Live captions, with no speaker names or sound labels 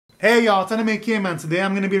Hey y'all, it's Anime Kim, and today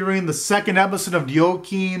I'm going to be reading the second episode of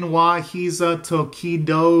Doukyonin wa Hiza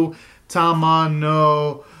Tokidoki Atama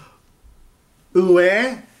no Ue.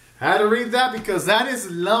 I had to read that because that is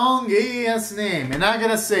a long ass name. And I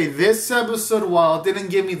gotta say, this episode, while it didn't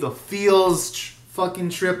give me the feels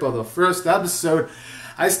fucking trip of the first episode,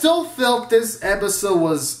 I still felt this episode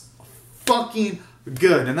was fucking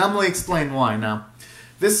good. And I'm going to explain why now.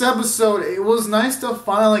 This episode, it was nice to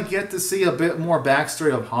finally get to see a bit more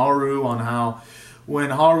backstory of Haru on how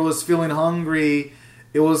when Haru was feeling hungry,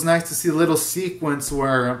 it was nice to see a little sequence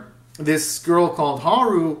where this girl called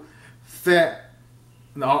Haru fed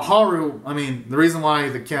the reason why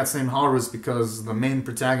the cat's named Haru is because the main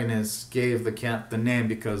protagonist gave the cat the name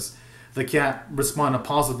because the cat responded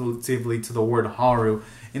positively to the word Haru.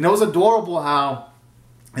 And it was adorable how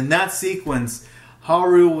in that sequence,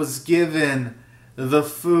 Haru was given the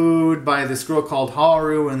food by this girl called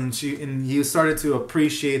Haru, and you started to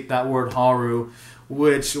appreciate that word Haru,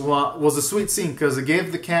 which was a sweet scene because it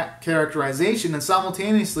gave the cat characterization, and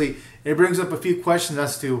simultaneously it brings up a few questions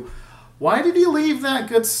as to why did he leave that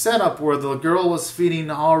good setup where the girl was feeding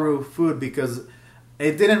Haru food, because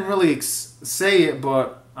it didn't really say it,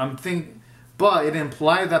 but it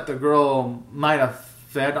implied that the girl might have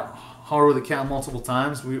fed Haru the cat multiple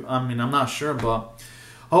times. I'm not sure, but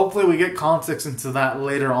hopefully we get context into that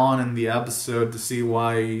later on in the episode to see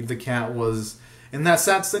why the cat was in that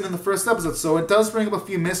sad state in the first episode. So it does bring up a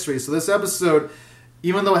few mysteries. So this episode,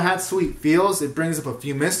 even though it had sweet feels, it brings up a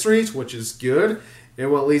few mysteries, which is good. It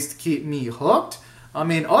will at least keep me hooked.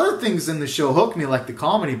 Other things in the show hook me, like the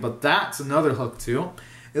comedy, but that's another hook too.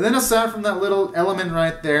 And then aside from that little element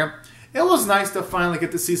right there, it was nice to finally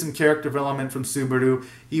get to see some character development from Subaru.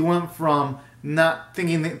 He went from not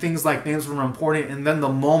thinking that things like names were important, and then the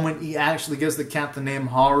moment he actually gives the cat the name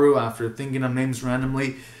Haru after thinking of names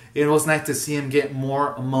randomly, it was nice to see him get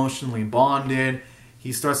more emotionally bonded.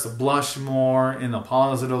 He starts to blush more in a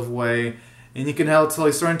positive way, and you can tell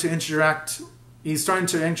he's starting to interact. He's starting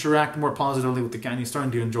to interact more positively with the cat, and he's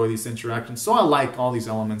starting to enjoy these interactions. So I like all these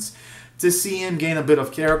elements. To see him gain a bit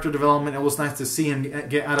of character development, it was nice to see him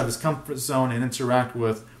get out of his comfort zone and interact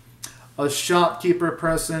with a shopkeeper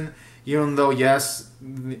person. Even though, yes,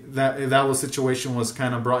 that situation was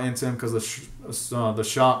kind of brought into him because the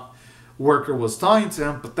shop worker was talking to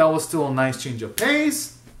him, but that was still a nice change of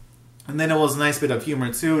pace. And then it was a nice bit of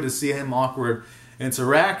humor too to see him awkwardly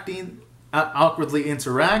interact.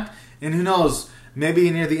 And who knows, maybe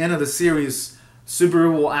near the end of the series,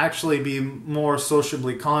 Subaru will actually be more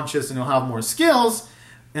sociably conscious and he'll have more skills.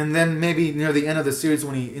 And then maybe near the end of the series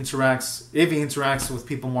when if he interacts with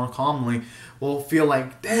people more calmly, we'll feel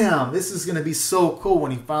like, damn, this is going to be so cool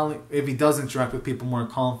when if he does interact with people more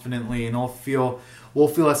confidently, and we'll feel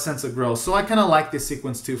a sense of growth. So I kind of like this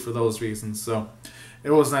sequence too for those reasons. So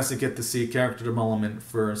it was nice to get to see character development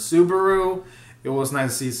for Subaru. It was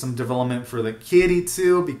nice to see some development for the kitty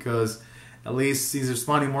too, because at least he's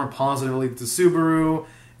responding more positively to Subaru.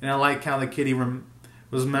 And I like how the kitty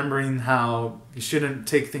was remembering how you shouldn't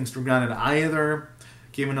take things for granted either,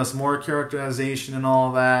 giving us more characterization and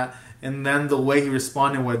all that. And then the way he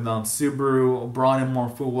responded with Subaru brought him more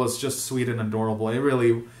food was just sweet and adorable. It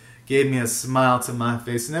really gave me a smile to my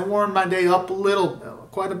face, and it warmed my day up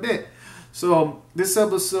quite a bit. So this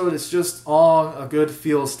episode is just all a good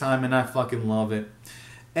feels time, and I fucking love it.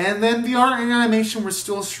 And then the art and animation were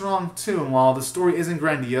still strong too. And while the story isn't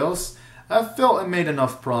grandiose, I felt it made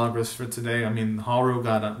enough progress for today. Haru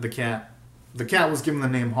got the cat. The cat was given the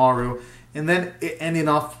name Haru, and then it ended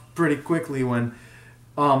off pretty quickly when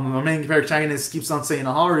the main protagonist keeps on saying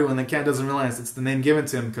Haru, and the cat doesn't realize it's the name given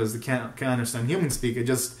to him because the cat can't understand human speak. It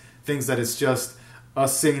just thinks that it's just a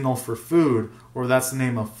signal for food, or that's the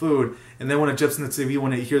name of food. And then when it jumps in the TV,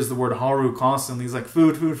 when it hears the word Haru constantly, he's like,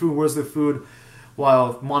 food, food, food, where's the food?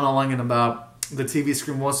 While monologuing about the TV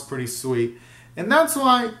screen was pretty sweet. And that's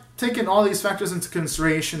why, taking all these factors into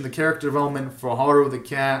consideration, the character development for Haru the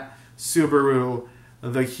cat, Subaru,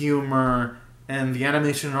 the humor, and the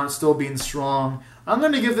animation and art still being strong, I'm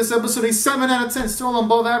going to give this episode a 7 out of 10. Still an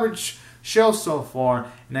above average show so far.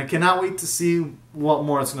 And I cannot wait to see what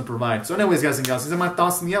more it's going to provide. So anyways, guys and gals, these are my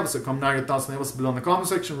thoughts on the episode. Comment down your thoughts on the episode below in the comment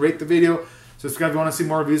section. Rate the video. Subscribe if you want to see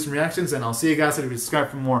more reviews and reactions. And I'll see you guys if you subscribe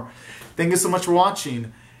for more. Thank you so much for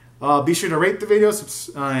watching. Be sure to rate the video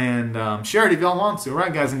and share it if y'all want to.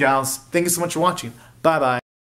 Alright, guys and gals. Thank you so much for watching. Bye-bye.